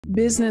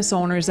business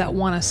owners that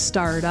want to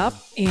start up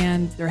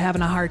and they're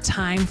having a hard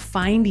time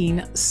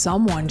finding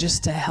someone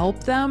just to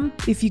help them.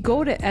 If you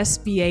go to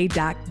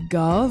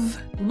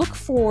SBA.gov, look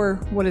for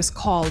what is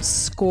called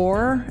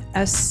SCORE,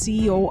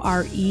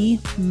 SCORE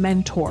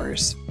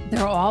mentors.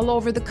 They're all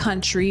over the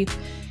country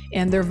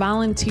and they're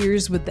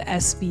volunteers with the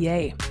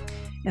SBA.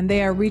 And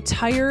they are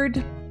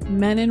retired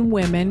men and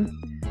women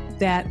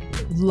that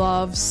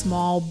love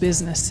small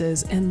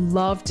businesses and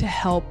love to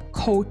help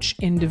coach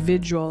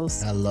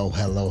individuals. Hello.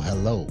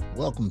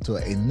 Welcome to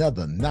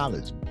another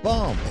knowledge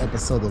bomb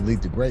episode of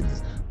Lead to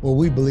Greatness, where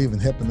we believe in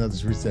helping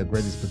others reach their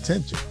greatest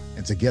potential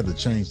and together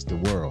change the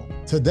world.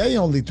 Today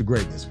on Lead to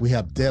Greatness, we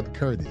have Deb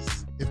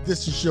Curtis. If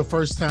this is your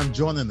first time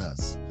joining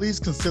us, please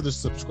consider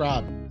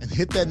subscribing and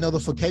hit that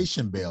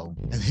notification bell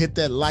and hit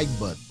that like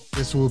button.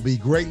 This will be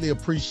greatly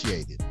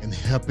appreciated in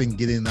helping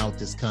getting out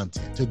this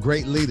content to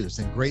great leaders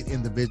and great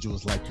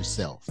individuals like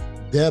yourself.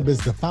 Deb is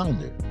the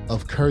founder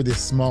of Curtis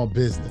Small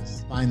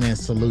Business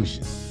Finance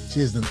Solutions.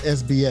 She is an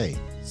SBA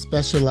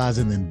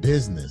specializing in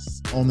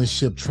business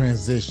ownership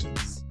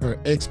transitions. Her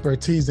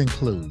expertise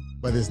include,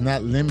 but is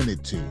not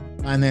limited to,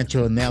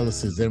 financial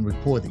analysis and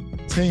reporting,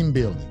 team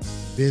building,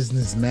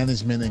 business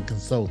management and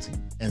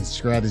consulting, and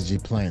strategy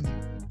planning.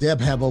 Deb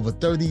have over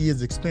 30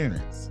 years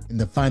experience in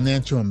the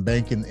financial and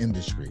banking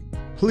industry.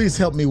 Please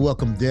help me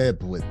welcome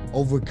Deb with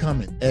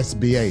Overcoming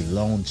SBA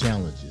Loan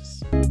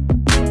Challenges.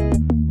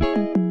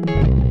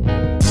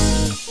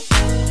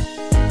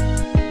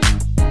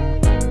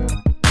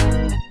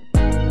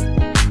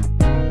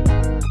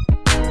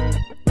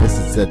 This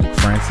is Cedric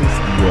Francis,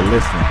 and you're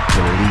listening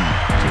to Lead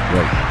to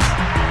Greatness.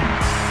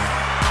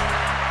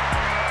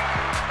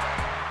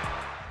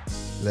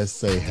 Let's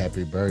say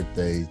happy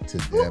birthday to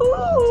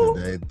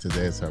Deb.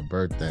 Today is her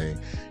birthday.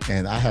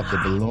 And I have the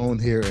balloon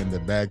here in the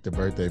back, the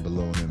birthday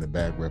balloon in the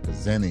back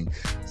representing.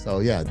 So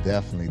yeah,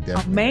 definitely.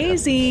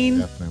 Amazing.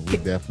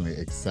 We're definitely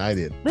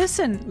excited.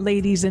 Listen,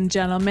 ladies and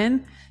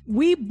gentlemen,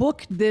 we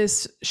booked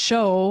this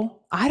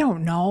show, I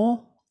don't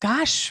know,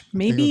 gosh,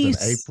 maybe it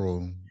was in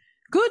April.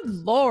 Good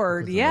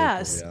Lord,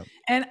 yes. April,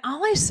 yeah. And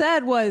all I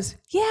said was,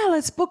 yeah,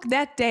 let's book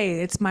that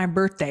day. It's my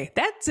birthday.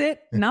 That's it.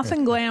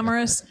 Nothing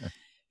glamorous.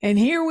 And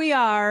here we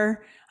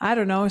are, I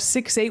don't know,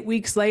 6-8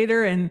 weeks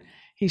later, and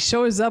he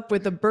shows up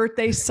with a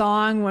birthday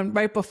song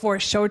right before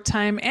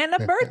showtime and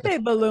a birthday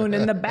balloon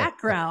in the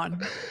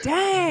background.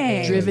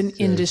 Dang. Driven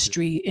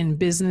industry in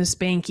business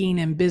banking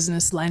and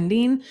business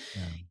lending.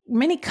 Yeah.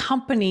 Many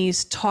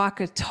companies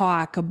talk a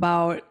talk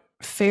about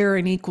fair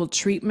and equal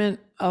treatment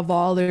of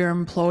all their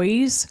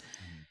employees.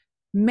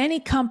 Many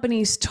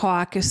companies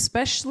talk,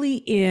 especially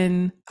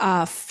in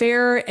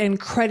fair and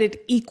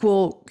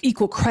equal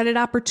credit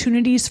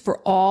opportunities for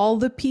all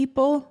the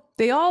people.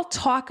 They all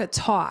talk a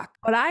talk.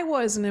 But I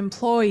was an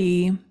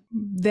employee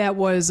that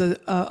was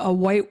a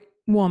white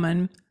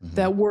woman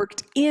that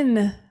worked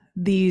in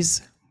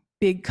these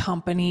big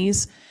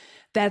companies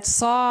that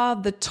saw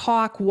the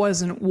talk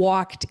wasn't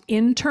walked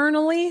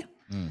internally.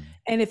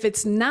 And if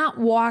it's not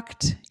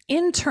walked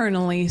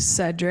internally,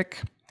 Cedric,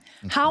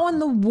 how in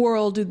the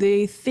world do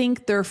they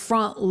think their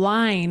front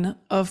line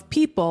of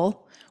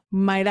people,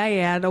 might I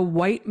add, a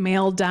white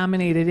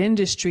male-dominated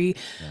industry,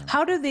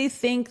 how do they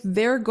think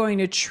they're going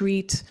to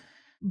treat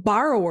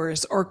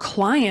borrowers or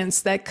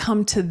clients that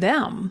come to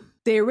them?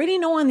 They already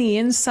know on the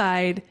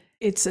inside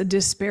it's a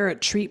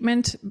disparate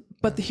treatment,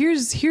 but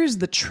here's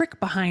the trick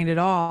behind it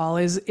all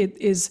is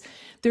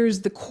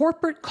there's the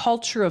corporate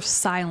culture of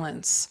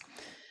silence.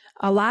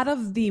 A lot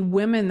of the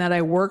women that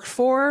I worked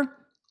for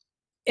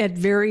at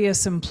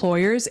various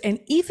employers, and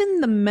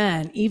even the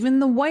men, even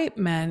the white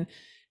men,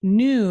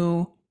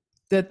 knew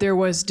that there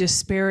was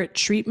disparate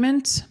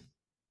treatment,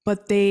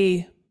 but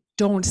they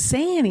don't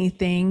say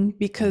anything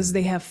because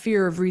they have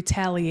fear of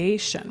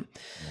retaliation.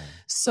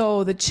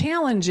 So the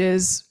challenge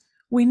is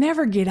we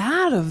never get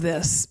out of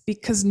this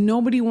because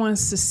nobody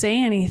wants to say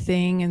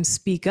anything and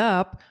speak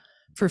up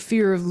for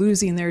fear of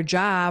losing their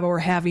job or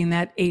having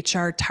that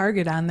HR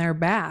target on their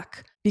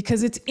back,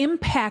 because it's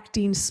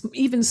impacting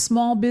even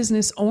small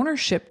business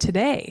ownership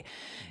today.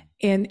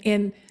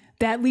 And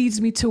that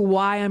leads me to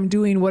why I'm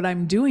doing what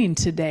I'm doing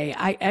today.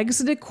 I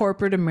exited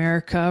corporate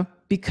America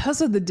because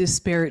of the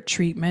disparate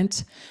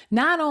treatment,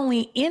 not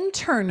only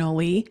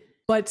internally,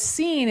 but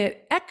seeing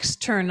it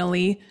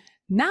externally,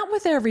 not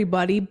with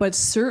everybody, but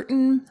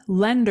certain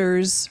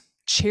lenders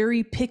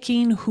cherry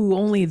picking who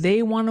only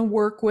they want to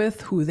work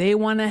with, who they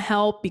want to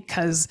help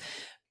because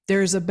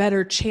there's a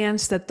better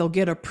chance that they'll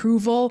get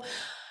approval.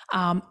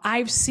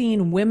 I've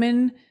seen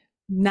women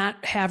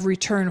not have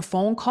return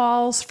phone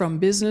calls from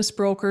business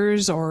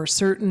brokers or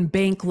certain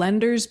bank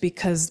lenders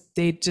because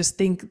they just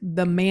think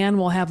the man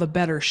will have a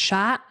better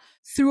shot.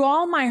 Through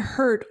all my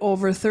hurt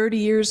over 30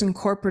 years in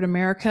corporate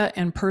America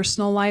and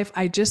personal life,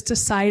 I just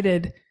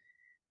decided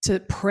to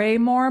pray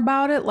more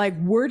about it.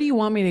 Like, where do you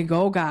want me to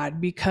go, God?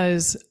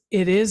 Because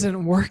it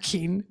isn't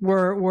working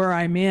where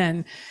I'm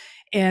in.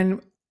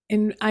 And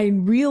I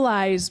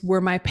realized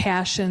where my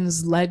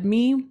passions led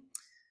me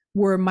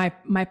were my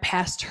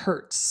past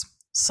hurts.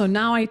 So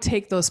now I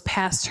take those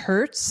past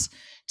hurts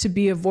to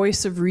be a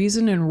voice of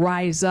reason and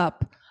rise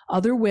up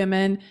other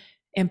women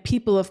and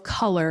people of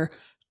color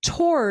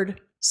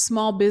toward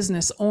small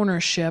business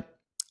ownership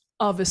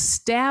of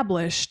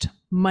established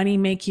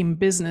money-making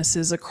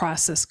businesses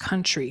across this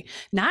country.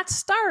 Not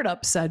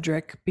startup,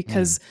 Cedric,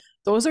 because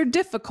those are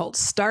difficult.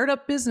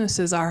 Startup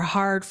businesses are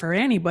hard for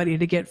anybody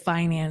to get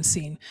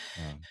financing.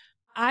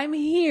 I'm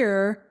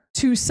here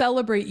to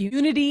celebrate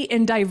unity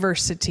and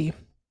diversity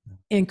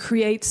and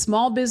create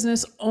small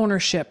business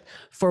ownership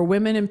for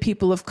women and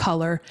people of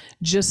color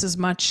just as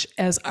much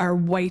as our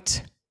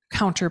white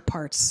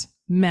counterparts,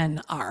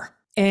 men, are.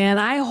 And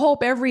I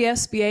hope every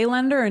SBA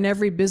lender and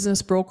every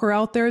business broker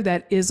out there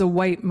that is a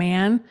white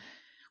man,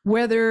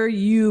 whether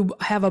you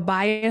have a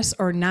bias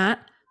or not,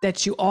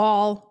 that you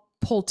all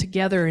pull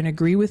together and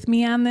agree with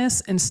me on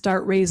this and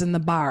start raising the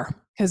bar.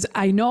 Because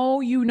I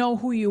know you know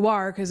who you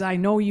are, because I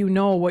know you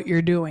know what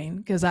you're doing,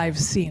 because I've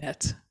seen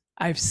it.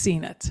 I've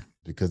seen it.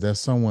 Because there's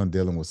someone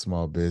dealing with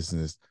small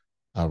business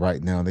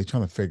right now. They're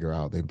trying to figure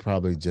out, they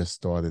probably just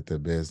started their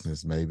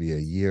business maybe a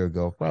year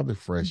ago, probably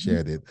fresh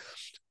at it.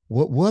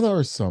 What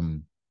are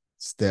some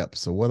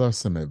steps or what are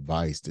some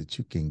advice that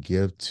you can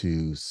give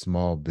to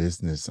small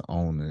business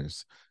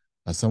owners,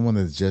 someone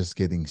that's just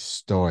getting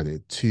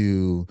started,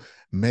 to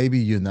maybe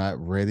you're not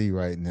ready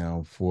right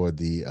now for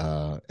the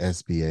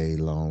SBA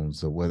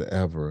loans or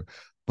whatever,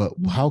 but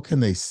how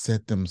can they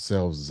set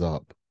themselves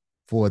up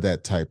for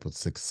that type of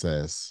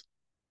success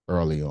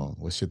early on?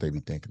 What should they be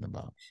thinking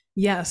about?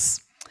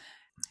 Yes.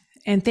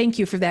 And thank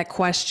you for that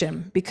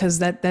question, because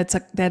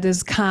that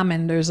is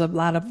common. There's a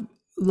lot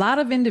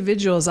of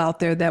individuals out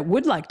there that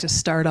would like to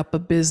start up a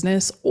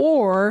business,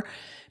 or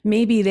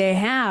maybe they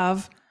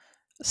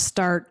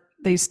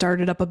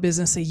started up a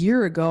business a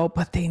year ago,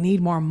 but they need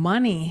more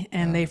money,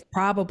 and they've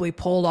probably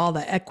pulled all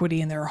the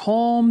equity in their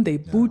home. They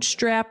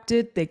bootstrapped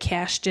it. They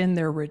cashed in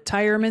their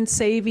retirement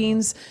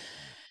savings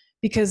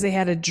because they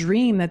had a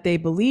dream that they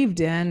believed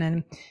in.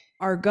 And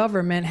our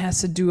government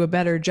has to do a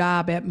better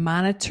job at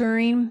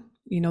monitoring,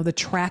 the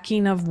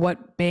tracking of what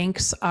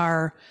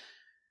the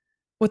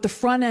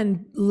front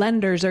end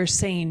lenders are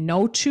saying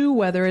no to,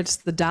 whether it's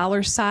the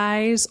dollar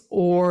size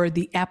or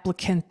the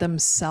applicant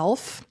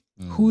themselves,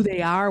 who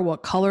they are,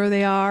 what color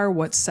they are,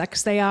 what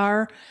sex they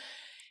are.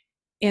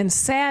 And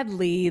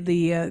sadly,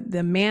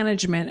 the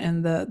management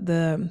and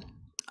the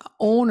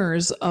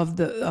owners of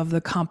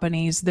the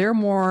companies, they're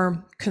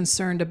more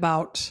concerned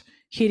about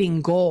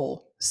hitting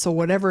goal. So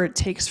whatever it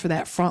takes for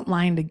that front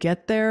line to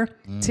get there,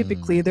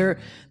 typically they're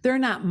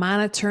not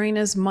monitoring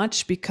as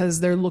much because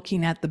they're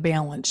looking at the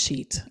balance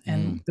sheet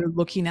and they're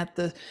looking at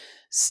the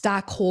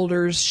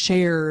stockholders'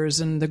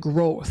 shares and the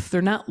growth.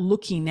 They're not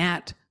looking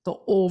at the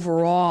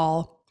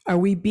overall, are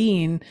we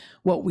being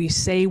what we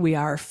say we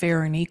are,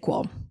 fair and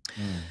equal?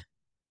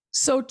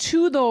 So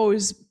to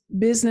those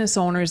business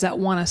owners that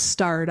want to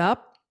start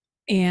up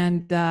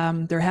and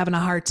they're having a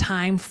hard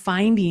time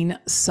finding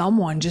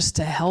someone just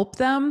to help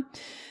them,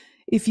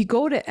 if you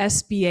go to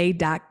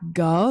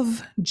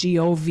sba.gov,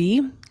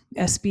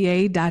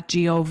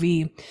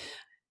 sba.gov,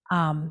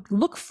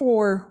 look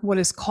for what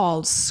is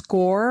called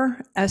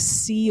SCORE,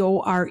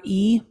 SCORE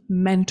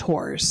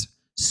mentors,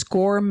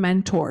 SCORE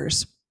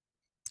mentors.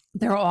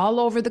 They're all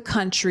over the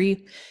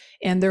country,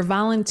 and they're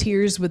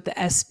volunteers with the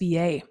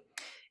SBA.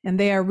 And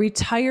they are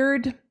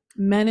retired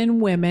men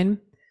and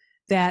women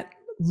that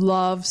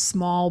love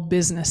small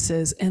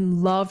businesses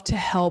and love to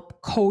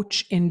help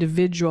coach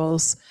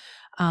individuals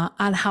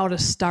on how to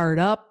start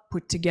up,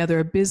 put together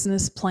a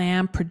business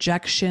plan,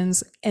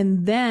 projections,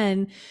 and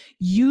then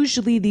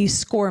usually these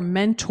SCORE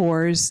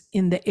mentors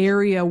in the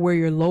area where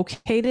you're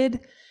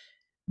located,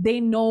 they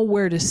know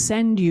where to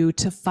send you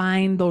to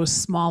find those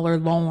smaller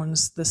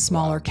loans, the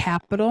smaller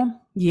capital.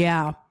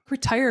 Yeah.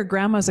 Retired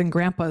grandmas and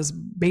grandpas,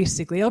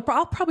 basically. I'll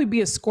probably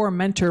be a SCORE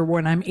mentor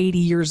when I'm 80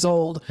 years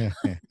old,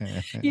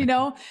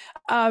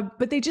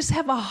 but they just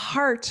have a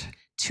heart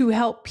to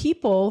help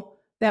people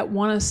that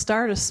want to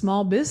start a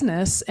small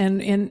business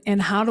and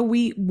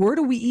where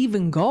do we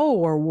even go,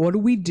 or what do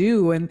we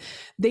do? And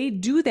they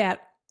do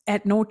that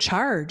at no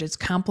charge. It's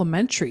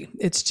complimentary.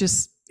 It's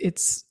just,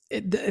 it's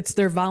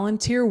their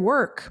volunteer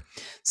work.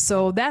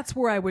 So that's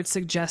where I would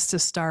suggest to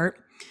start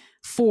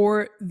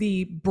for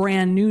the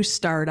brand new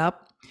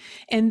startup.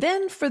 And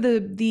then for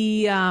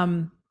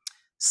the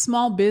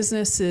small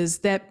businesses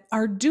that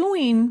are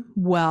doing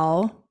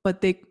well,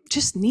 but they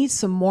just need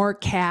some more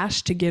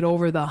cash to get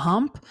over the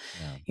hump.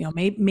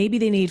 Maybe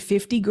they need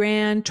 50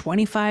 grand,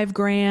 25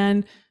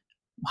 grand,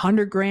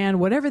 100 grand,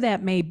 whatever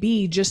that may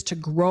be, just to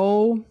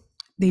grow.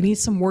 They need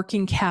some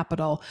working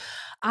capital.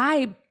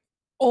 I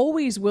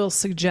always will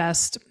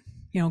suggest,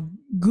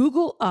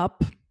 Google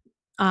up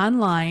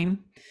online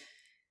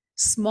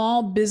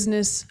small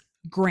business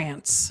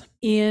grants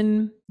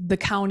in the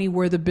county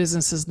where the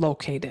business is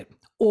located,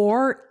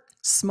 or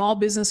small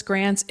business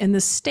grants in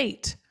the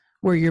state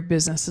where your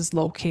business is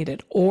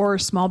located, or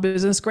small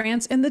business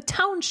grants in the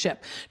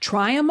township.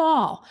 Try them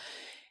all.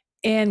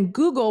 And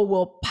Google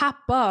will pop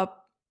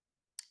up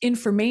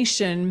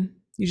information.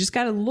 You just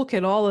got to look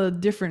at all the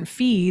different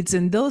feeds,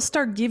 and they'll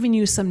start giving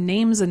you some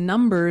names and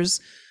numbers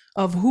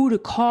of who to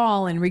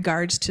call in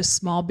regards to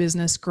small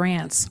business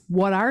grants.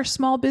 What are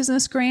small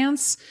business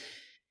grants?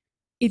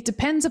 It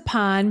depends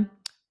upon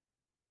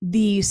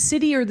the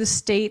city or the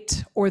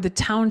state or the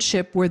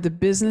township where the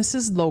business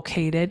is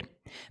located.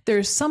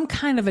 There's some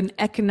kind of an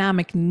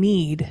economic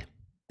need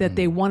that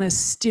they want to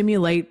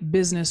stimulate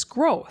business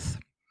growth.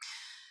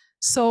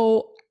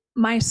 So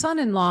my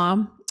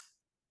son-in-law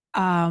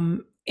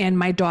and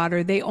my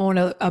daughter, they own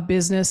a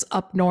business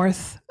up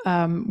north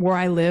where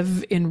I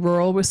live in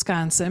rural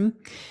Wisconsin.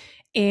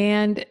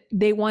 And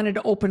they wanted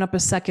to open up a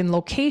second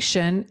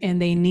location, and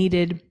they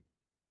needed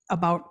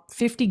about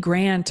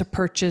 $50,000 to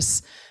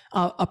purchase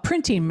a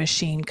printing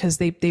machine, because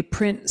they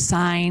print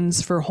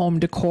signs for home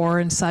decor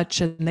and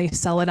such, and they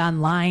sell it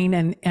online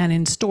and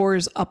in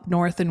stores up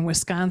north in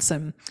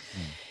Wisconsin.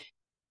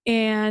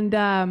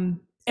 And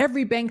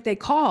every bank they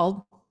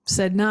called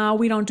said, no,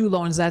 we don't do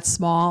loans that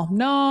small.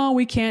 No,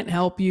 we can't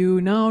help you.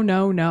 No.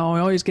 I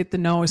always get the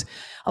no's.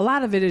 A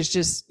lot of it is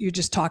just, you're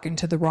just talking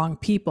to the wrong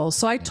people.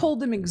 So I told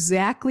them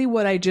exactly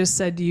what I just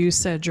said to you,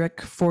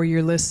 Cedric, for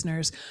your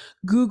listeners.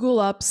 Google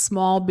up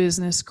small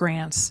business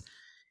grants.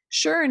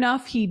 Sure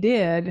enough, he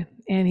did.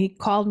 And he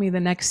called me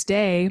the next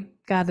day,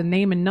 got a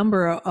name and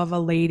number of a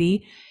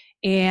lady,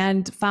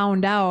 and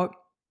found out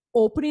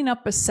opening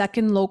up a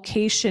second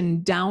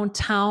location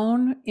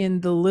downtown in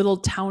the little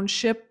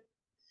township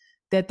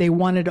that they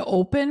wanted to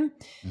open.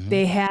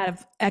 They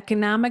have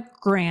economic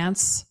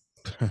grants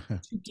to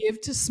give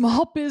to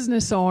small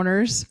business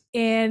owners,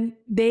 and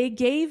they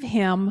gave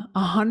him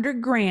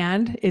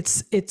 $100,000.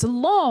 It's a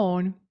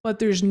loan, but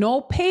there's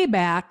no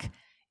payback,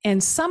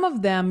 and some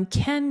of them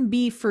can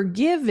be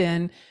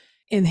forgiven.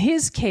 In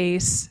his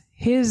case,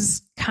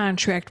 his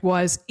contract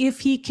was if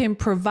he can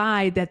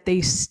provide that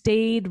they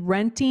stayed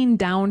renting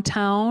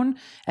downtown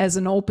as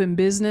an open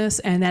business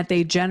and that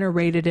they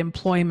generated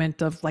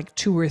employment of like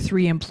 2 or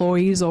 3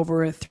 employees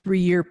over a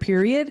 3-year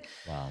period.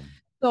 Wow.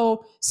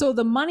 So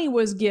the money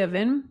was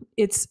given.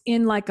 It's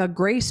in like a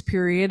grace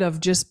period of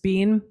just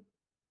being,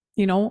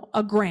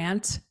 a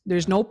grant.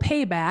 There's no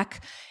payback.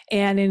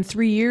 And in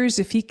 3 years,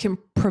 if he can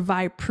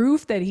provide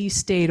proof that he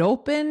stayed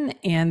open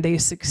and they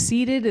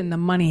succeeded and the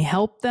money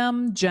helped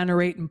them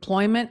generate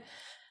employment,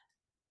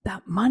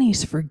 that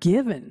money's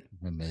forgiven.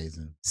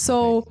 Amazing.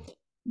 So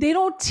they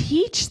don't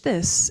teach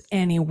this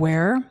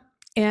anywhere.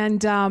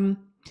 And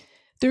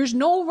there's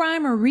no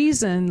rhyme or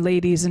reason,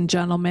 ladies and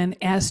gentlemen,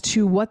 as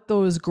to what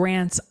those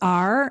grants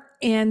are.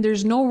 And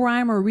there's no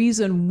rhyme or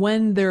reason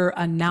when they're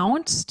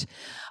announced.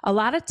 A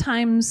lot of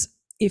times,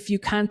 if you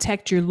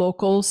contact your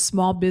local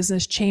small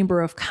business chamber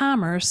of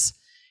commerce,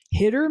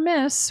 hit or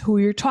miss who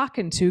you're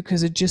talking to,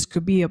 because it just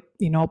could be a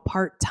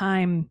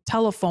part-time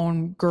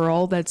telephone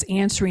girl that's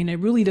answering. It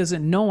really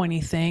doesn't know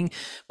anything,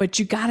 but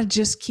you got to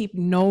just keep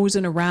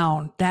nosing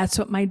around. That's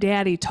what my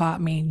daddy taught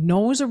me.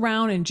 Nose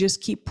around and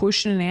just keep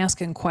pushing and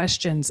asking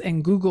questions,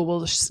 and Google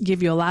will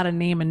give you a lot of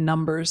name and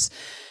numbers.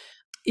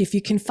 If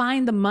you can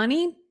find the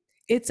money,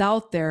 it's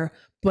out there,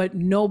 but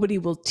nobody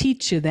will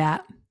teach you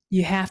that.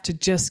 You have to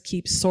just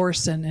keep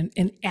sourcing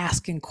and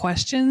asking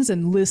questions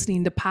and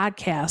listening to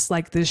podcasts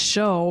like this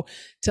show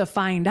to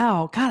find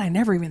out, God, I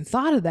never even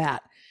thought of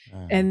that.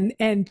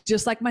 And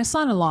just like my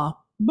son-in-law,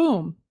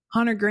 boom,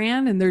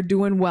 $100,000, and they're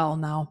doing well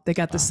now. They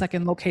got the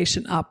second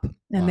location up,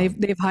 and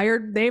they've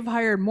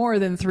hired more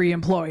than 3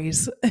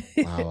 employees.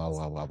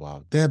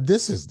 Wow. Deb,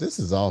 this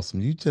is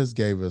awesome. You just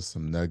gave us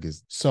some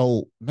nuggets.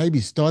 So maybe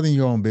starting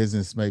your own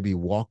business, maybe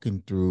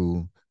walking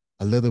through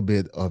a little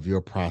bit of your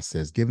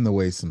process, giving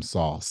away some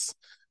sauce,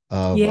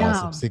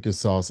 some secret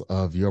sauce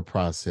of your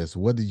process.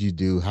 What did you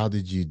do? How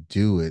did you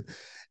do it?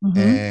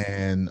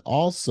 And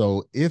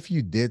also, if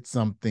you did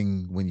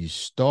something when you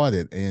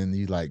started and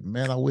you like,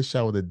 man, I wish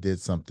I would have did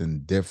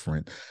something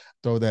different,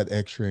 throw that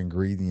extra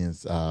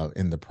ingredients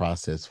in the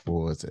process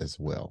for us as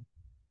well.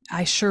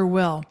 I sure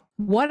will.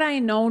 What I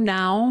know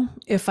now,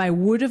 if I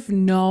would have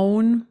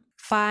known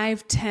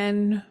 5,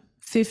 10,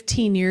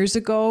 15 years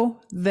ago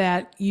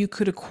that you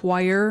could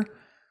acquire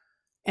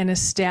an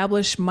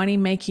established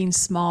money-making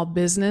small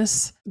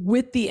business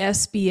with the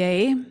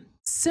SBA,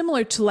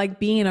 similar to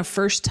like being a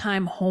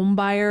first-time home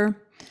buyer,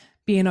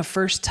 being a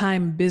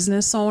first-time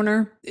business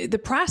owner, the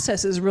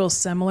process is real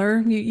similar.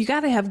 You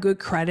got to have good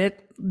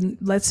credit.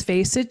 Let's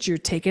face it, you're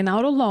taking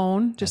out a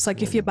loan, just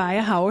like if you buy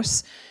a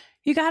house,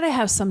 you got to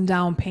have some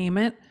down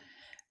payment,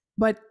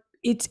 but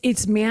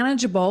it's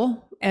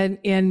manageable.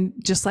 And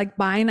just like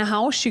buying a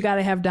house, you got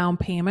to have down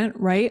payment,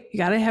 right? You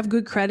got to have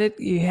good credit.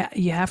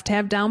 You have to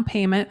have down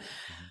payment.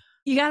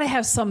 You got to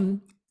have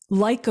some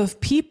like of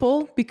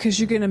people because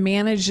you're going to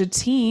manage a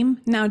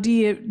team. Now, do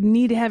you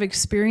need to have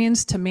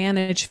experience to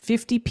manage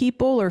 50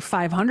 people or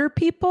 500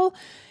 people?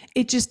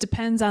 It just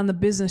depends on the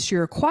business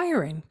you're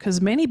acquiring,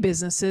 because many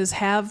businesses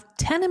have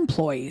 10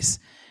 employees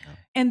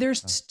and they're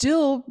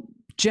still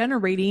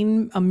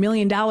generating $1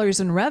 million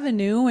in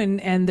revenue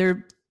and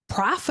they're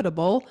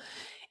profitable.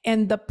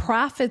 And the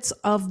profits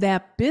of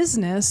that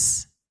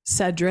business,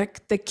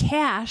 Cedric, the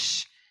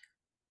cash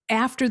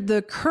after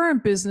the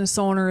current business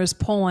owner is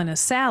pulling a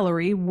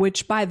salary,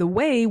 which by the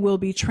way, will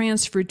be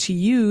transferred to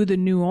you, the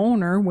new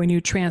owner, when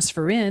you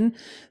transfer in.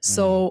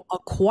 So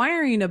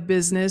acquiring a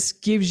business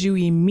gives you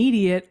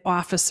immediate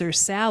officer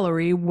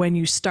salary. When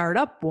you start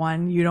up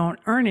one, you don't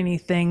earn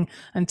anything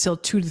until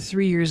 2 to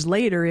 3 years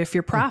later if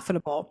you're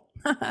profitable,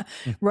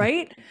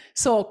 right?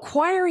 So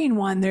acquiring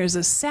one, there's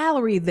a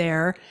salary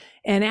there.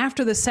 And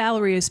after the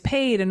salary is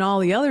paid and all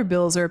the other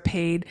bills are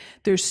paid,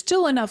 there's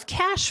still enough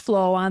cash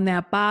flow on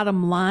that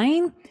bottom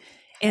line.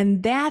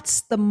 And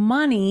that's the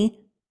money,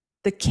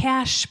 the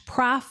cash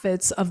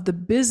profits of the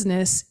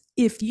business.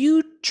 If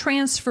you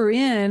transfer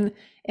in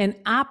and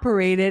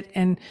operate it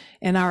and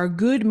are a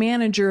good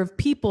manager of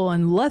people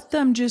and let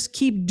them just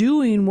keep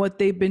doing what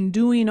they've been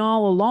doing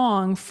all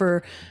along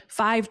for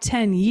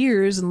 5-10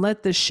 years and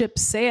let the ship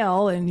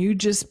sail and you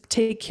just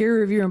take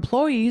care of your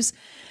employees,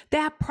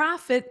 that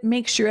profit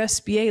makes your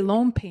SBA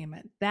loan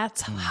payment.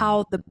 That's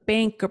how the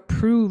bank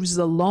approves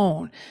the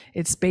loan.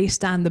 It's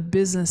based on the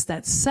business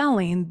that's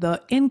selling,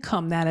 the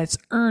income that it's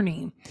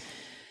earning.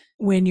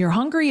 When you're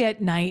hungry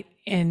at night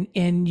and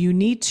you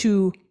need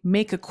to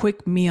make a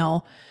quick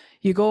meal,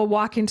 you go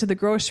walk into the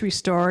grocery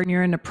store and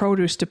you're in the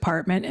produce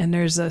department and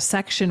there's a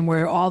section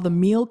where all the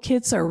meal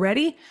kits are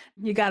ready.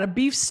 You got a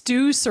beef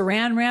stew,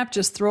 saran wrap,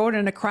 just throw it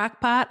in a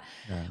crock pot.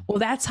 Yeah. Well,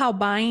 that's how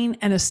buying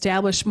an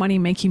established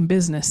money-making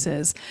business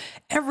is.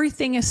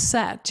 Everything is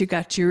set. You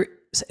got your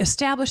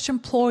established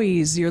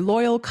employees, your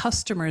loyal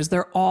customers,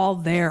 they're all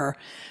there.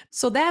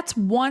 So that's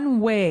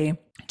one way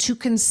to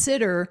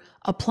consider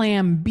a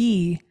plan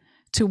B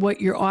to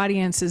what your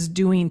audience is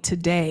doing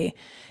today.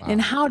 Wow.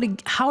 And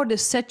how to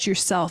set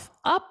yourself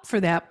up for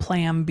that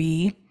plan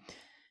B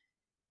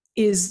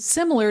is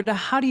similar to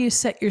how do you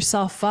set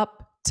yourself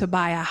up to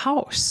buy a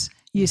house.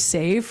 You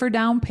save for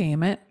down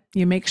payment,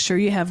 you make sure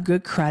you have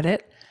good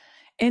credit,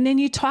 and then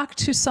you talk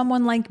to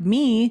someone like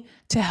me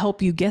to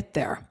help you get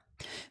there.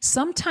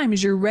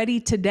 Sometimes you're ready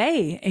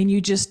today and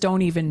you just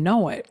don't even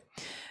know it.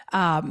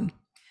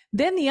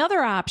 Then the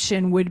other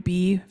option would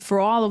be for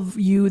all of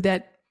you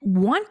that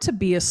want to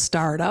be a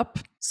startup.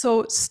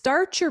 So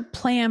start your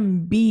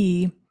plan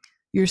B,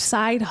 your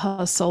side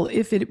hustle,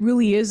 if it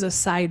really is a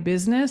side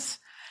business.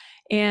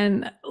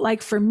 And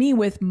like for me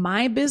with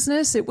my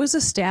business, it was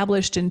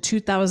established in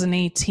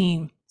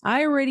 2018.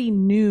 I already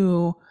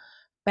knew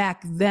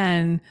back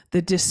then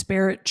the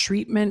disparate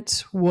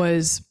treatment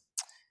was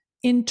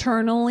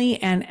internally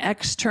and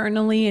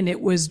externally, and it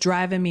was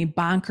driving me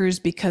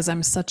bonkers because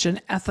I'm such an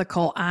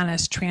ethical,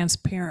 honest,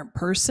 transparent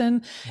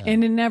person. Yeah.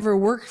 And it never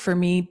worked for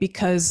me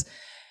because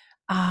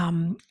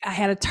I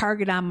had a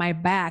target on my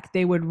back.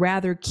 They would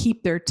rather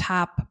keep their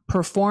top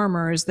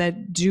performers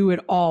that do it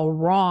all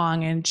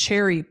wrong and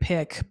cherry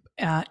pick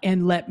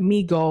and let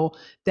me go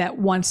that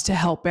wants to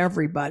help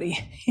everybody,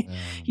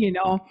 you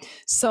know?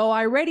 So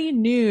I already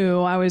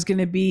knew I was going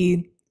to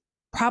be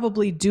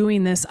probably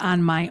doing this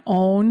on my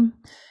own.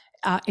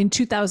 In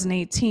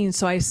 2018.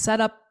 So I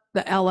set up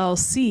the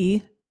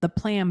LLC, the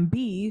plan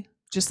B,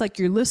 just like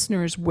your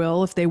listeners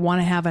will if they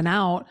want to have an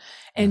out,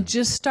 and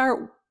just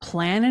start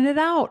planning it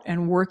out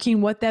and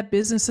working what that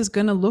business is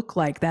going to look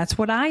like. That's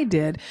what I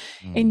did.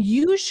 And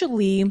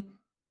usually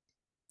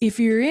if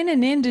you're in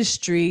an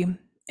industry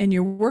and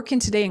you're working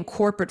today in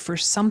corporate for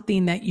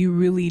something that you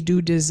really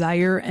do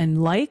desire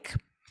and like,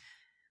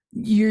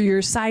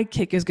 your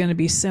sidekick is going to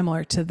be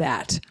similar to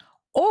that.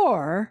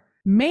 Or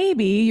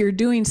maybe you're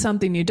doing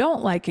something you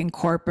don't like in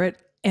corporate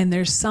and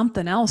there's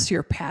something else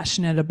you're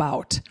passionate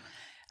about.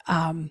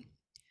 I'm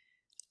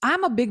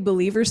a big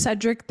believer,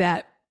 Cedric,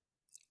 that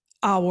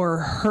our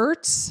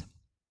hurts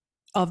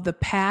of the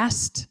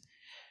past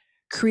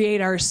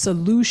create our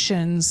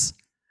solutions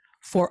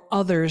for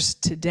others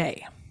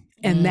today.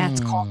 And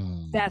that's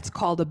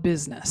called a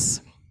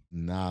business.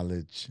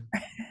 Knowledge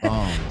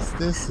bombs.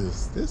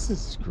 This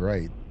is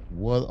great.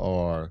 What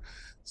are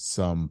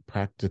some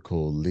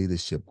practical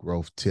leadership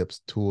growth tips,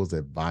 tools,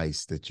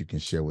 advice that you can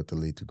share with the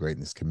Lead to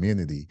Greatness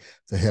community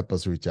to help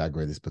us reach our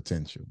greatest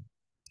potential?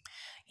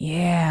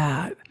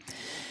 Yeah.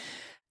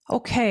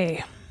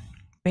 Okay.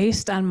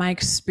 Based on my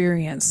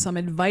experience, some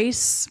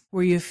advice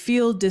where you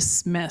feel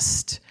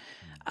dismissed.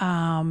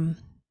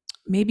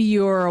 Maybe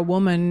you're a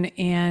woman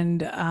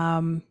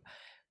and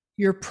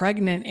you're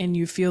pregnant and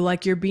you feel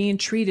like you're being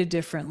treated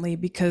differently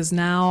because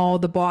now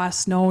the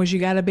boss knows you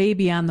got a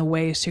baby on the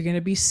way, so you're going to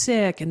be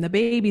sick and the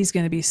baby's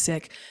going to be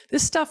sick.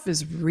 This stuff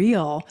is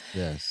real.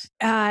 Yes.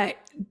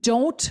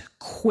 Don't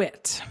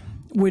quit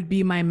would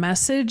be my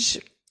message.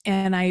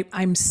 And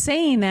I'm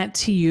saying that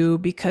to you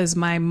because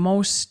my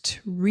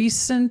most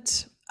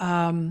recent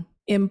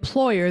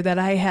employer that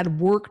I had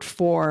worked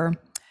for,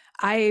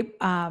 I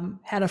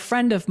had a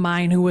friend of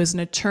mine who was an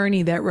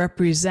attorney that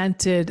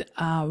represented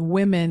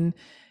women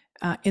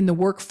in the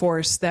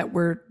workforce that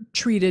were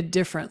treated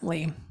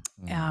differently,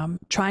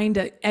 trying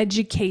to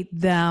educate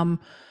them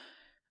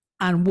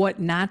on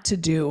what not to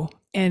do.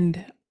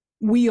 And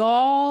we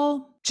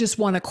all just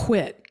want to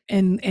quit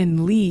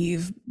and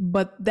leave,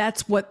 but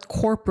that's what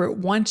corporate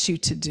wants you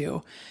to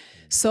do.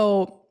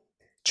 So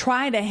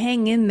try to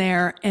hang in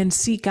there and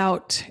seek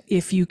out,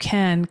 if you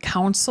can,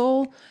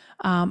 counsel.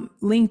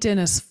 LinkedIn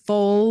is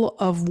full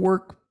of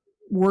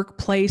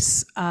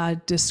workplace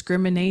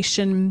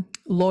discrimination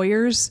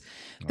lawyers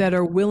that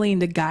are willing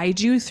to guide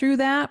you through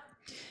that.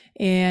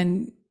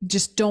 And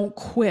just don't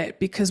quit,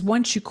 because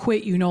once you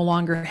quit, you no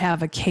longer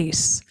have a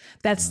case.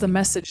 That's the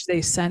message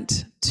they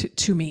sent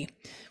to me.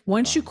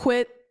 Once you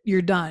quit,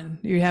 you're done.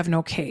 You have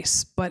no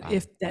case. But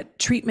if that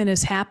treatment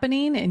is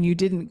happening and you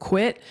didn't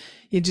quit,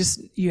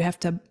 you have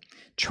to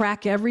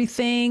track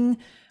everything,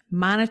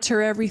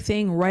 monitor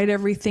everything, write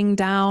everything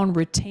down,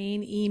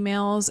 retain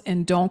emails,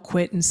 and don't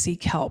quit and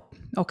seek help.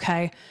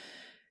 Okay.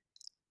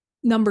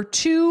 Number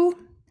 2,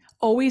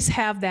 always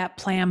have that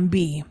plan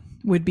B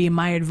would be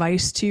my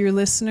advice to your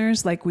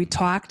listeners. Like we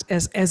talked,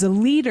 as a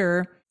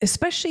leader,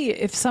 especially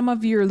if some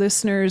of your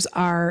listeners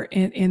are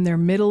in their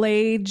middle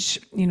age,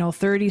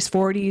 30s,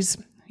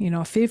 40s,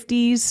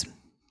 50s.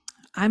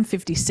 I'm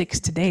 56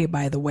 today,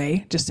 by the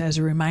way, just as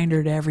a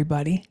reminder to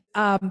everybody.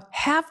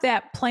 Have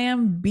that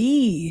plan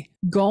B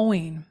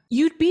going.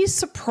 You'd be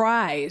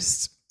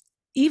surprised.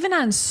 Even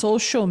on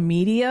social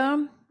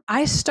media,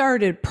 I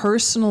started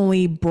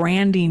personally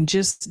branding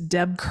just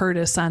Deb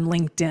Curtis on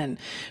LinkedIn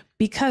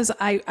because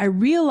I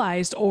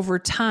realized over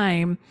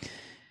time,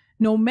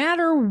 no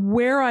matter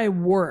where I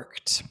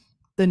worked,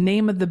 the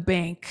name of the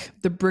bank,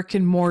 the brick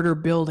and mortar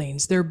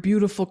buildings, they're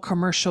beautiful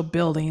commercial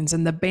buildings,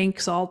 and the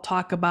banks all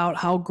talk about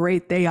how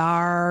great they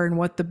are and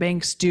what the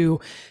banks do.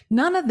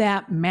 None of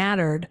that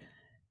mattered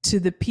to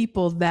the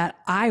people that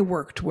I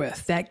worked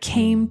with that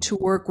came to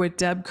work with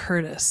Deb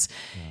Curtis.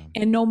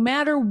 And no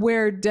matter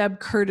where Deb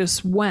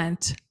Curtis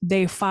went,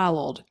 they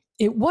followed.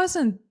 It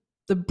wasn't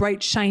the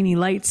bright, shiny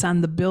lights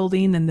on the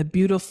building and the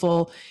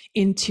beautiful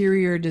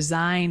interior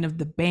design of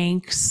the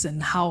banks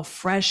and how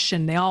fresh,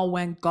 and they all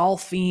went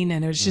golfing,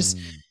 and it was just,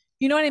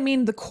 you know what I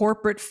mean? The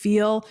corporate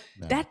feel,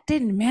 that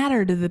didn't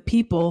matter to the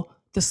people,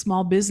 the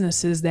small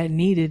businesses that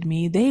needed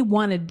me. They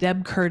wanted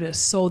Deb Curtis.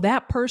 So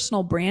that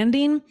personal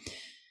branding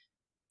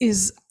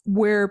is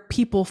where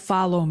people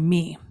follow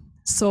me.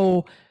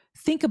 So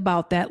think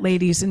about that,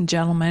 ladies and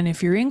gentlemen.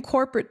 If you're in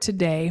corporate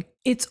today,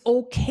 it's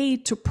okay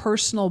to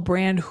personal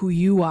brand who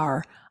you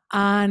are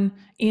on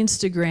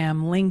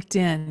Instagram,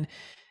 LinkedIn.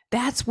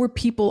 That's where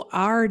people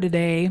are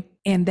today.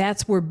 And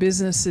that's where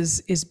business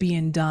is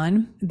being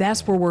done.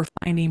 That's where we're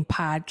finding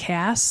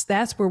podcasts.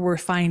 That's where we're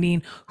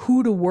finding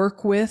who to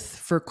work with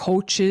for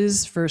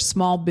coaches, for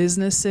small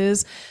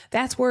businesses.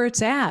 That's where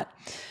it's at.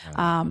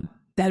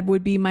 That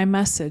would be my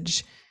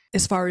message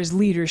as far as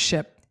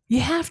leadership. You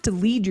have to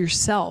lead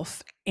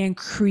yourself and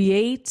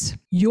create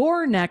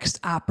your next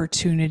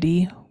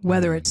opportunity,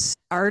 whether it's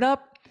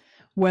startup,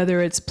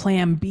 whether it's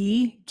plan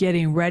B,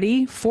 getting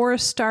ready for a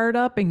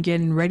startup and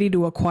getting ready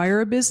to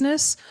acquire a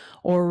business,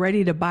 or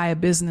ready to buy a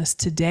business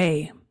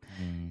today.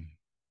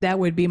 That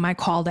would be my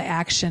call to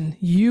action.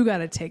 You got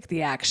to take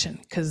the action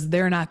because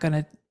they're not going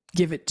to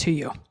give it to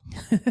you.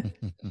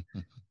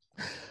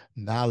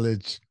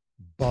 Knowledge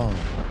bomb.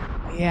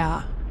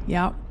 Yeah.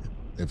 Yep.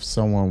 If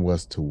someone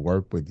was to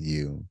work with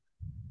you,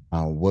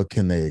 what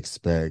can they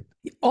expect?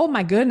 Oh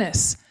my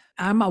goodness.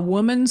 I'm a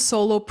woman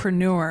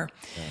solopreneur.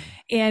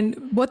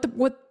 And what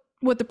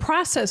the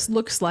process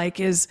looks like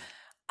is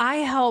I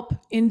help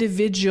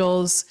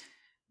individuals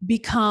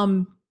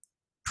become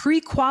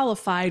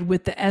pre-qualified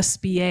with the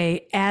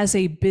SBA as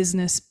a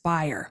business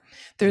buyer.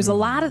 There's a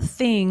lot of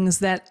things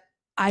that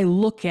I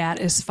look at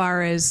as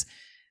far as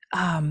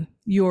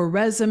your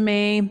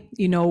resume,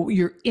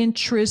 your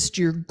interest,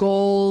 your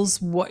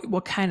goals,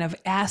 what kind of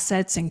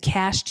assets and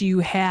cash do you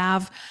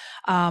have?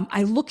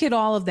 I look at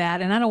all of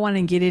that, and I don't want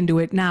to get into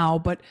it now,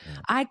 but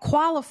I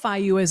qualify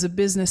you as a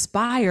business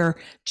buyer,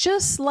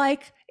 just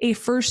like a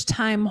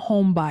first-time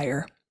home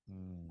buyer,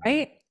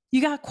 right?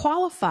 You got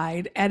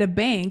qualified at a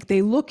bank.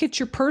 They look at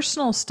your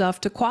personal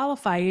stuff to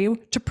qualify you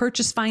to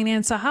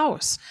finance a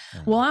house.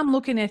 Well, I'm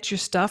looking at your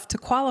stuff to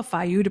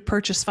qualify you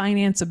to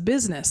finance a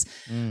business.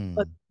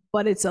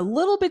 But it's a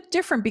little bit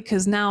different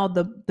because now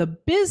the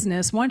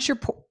business, once you're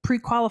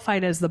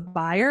pre-qualified as the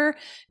buyer,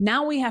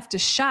 now we have to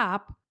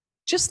shop,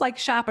 just like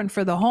shopping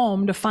for the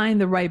home, to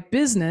find the right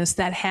business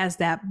that has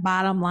that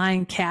bottom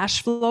line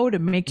cash flow to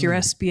make your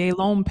SBA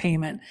loan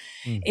payment.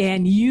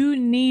 And you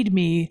need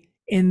me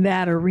in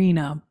that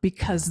arena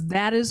because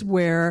that is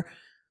where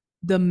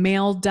the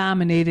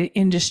male-dominated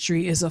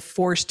industry is a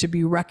force to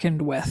be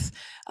reckoned with.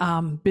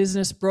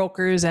 Business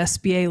brokers,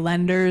 SBA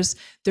lenders,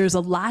 there's a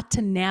lot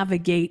to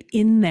navigate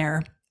in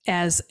there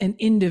as an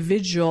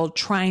individual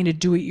trying to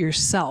do it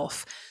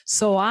yourself.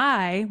 So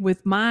I,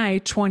 with my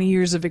 20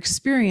 years of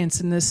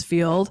experience in this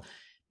field,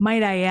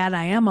 might I add,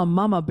 I am a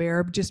mama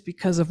bear just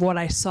because of what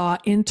I saw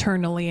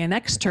internally and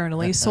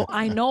externally. So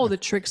I know the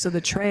tricks of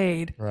the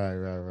trade.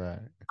 Right.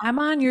 I'm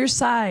on your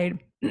side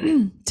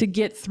to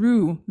get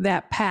through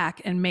that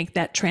pack and make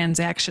that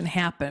transaction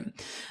happen.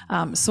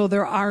 So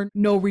there are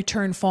no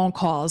return phone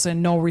calls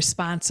and no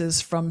responses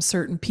from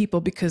certain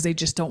people because they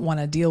just don't want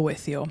to deal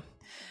with you.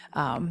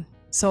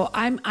 So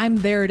I'm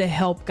there to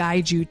help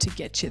guide you to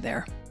get you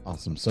there.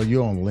 Awesome. So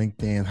you're on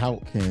LinkedIn.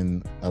 How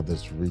can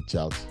others reach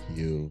out to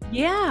you?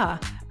 Yeah.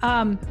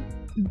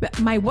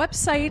 My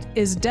website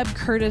is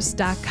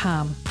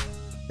debcurtis.com.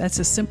 That's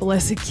as simple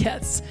as it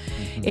gets.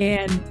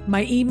 And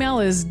my email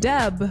is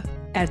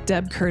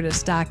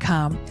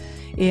deb@debcurtis.com.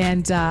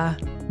 And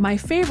my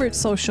favorite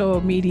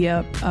social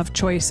media of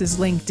choice is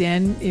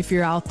LinkedIn. If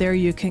you're out there,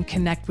 you can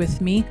connect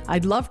with me.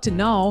 I'd love to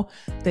know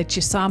that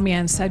you saw me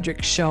on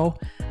Cedric's show.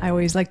 I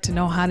always like to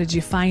know, how did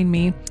you find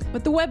me?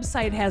 But the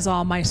website has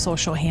all my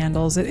social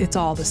handles. It's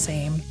all the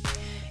same.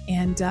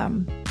 And,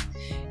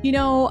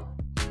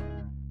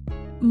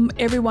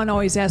 everyone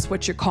always asks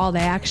what's your call to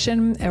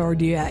action, or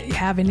do you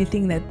have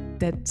anything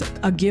that's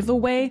a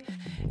giveaway?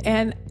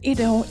 And,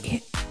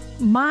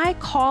 my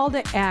call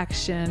to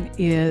action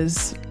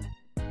is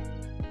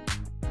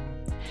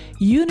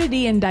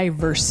unity and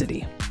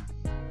diversity.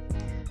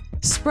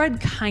 Spread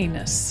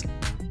kindness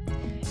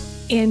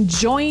and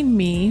join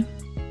me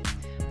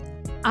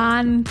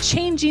on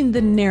changing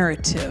the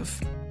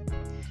narrative,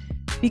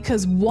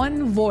 because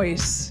one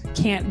voice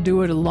can't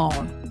do it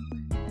alone.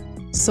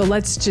 So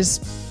let's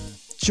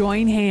just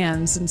join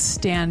hands and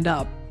stand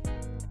up.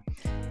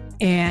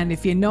 And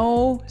if you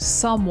know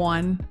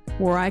someone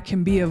where I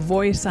can be a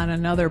voice on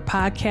another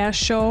podcast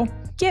show,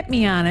 get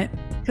me on it,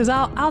 because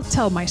I'll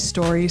tell my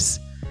stories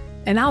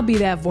and I'll be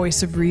that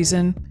voice of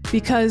reason,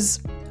 because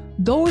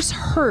those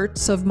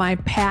hurts of my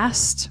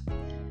past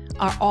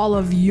are all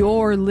of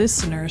your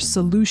listeners'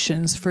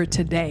 solutions for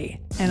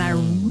today. And I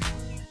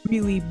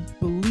really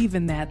believe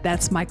in that.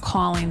 That's my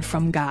calling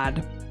from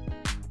God.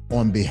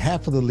 On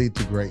behalf of the Lead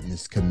to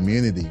Greatness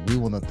community, we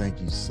want to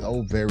thank you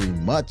so very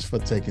much for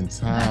taking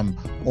time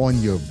on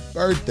your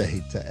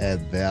birthday to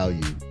add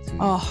value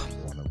to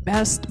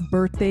best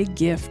birthday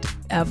gift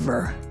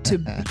ever, to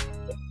be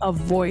a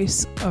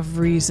voice of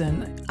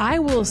reason. I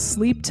will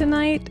sleep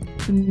tonight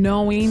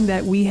knowing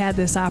that we had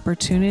this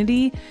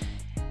opportunity,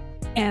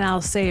 and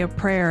I'll say a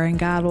prayer and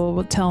God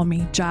will tell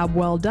me, job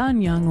well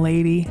done, young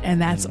lady.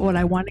 And that's what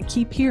I want to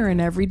keep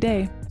hearing every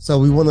day. So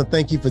we want to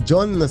thank you for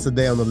joining us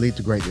today on the Lead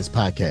to Greatness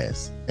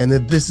podcast. And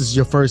if this is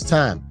your first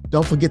time,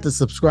 don't forget to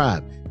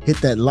subscribe. Hit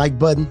that like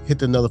button, hit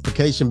the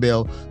notification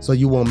bell so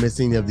you won't miss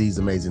any of these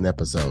amazing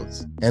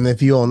episodes. And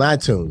if you're on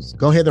iTunes,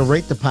 go ahead and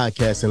rate the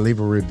podcast and leave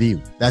a review.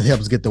 That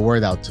helps get the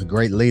word out to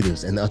great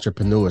leaders and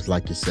entrepreneurs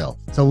like yourself.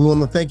 So we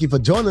want to thank you for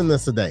joining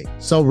us today.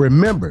 So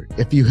remember,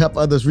 if you help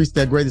others reach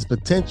their greatest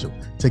potential,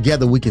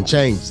 together we can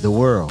change the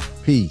world.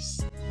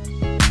 Peace.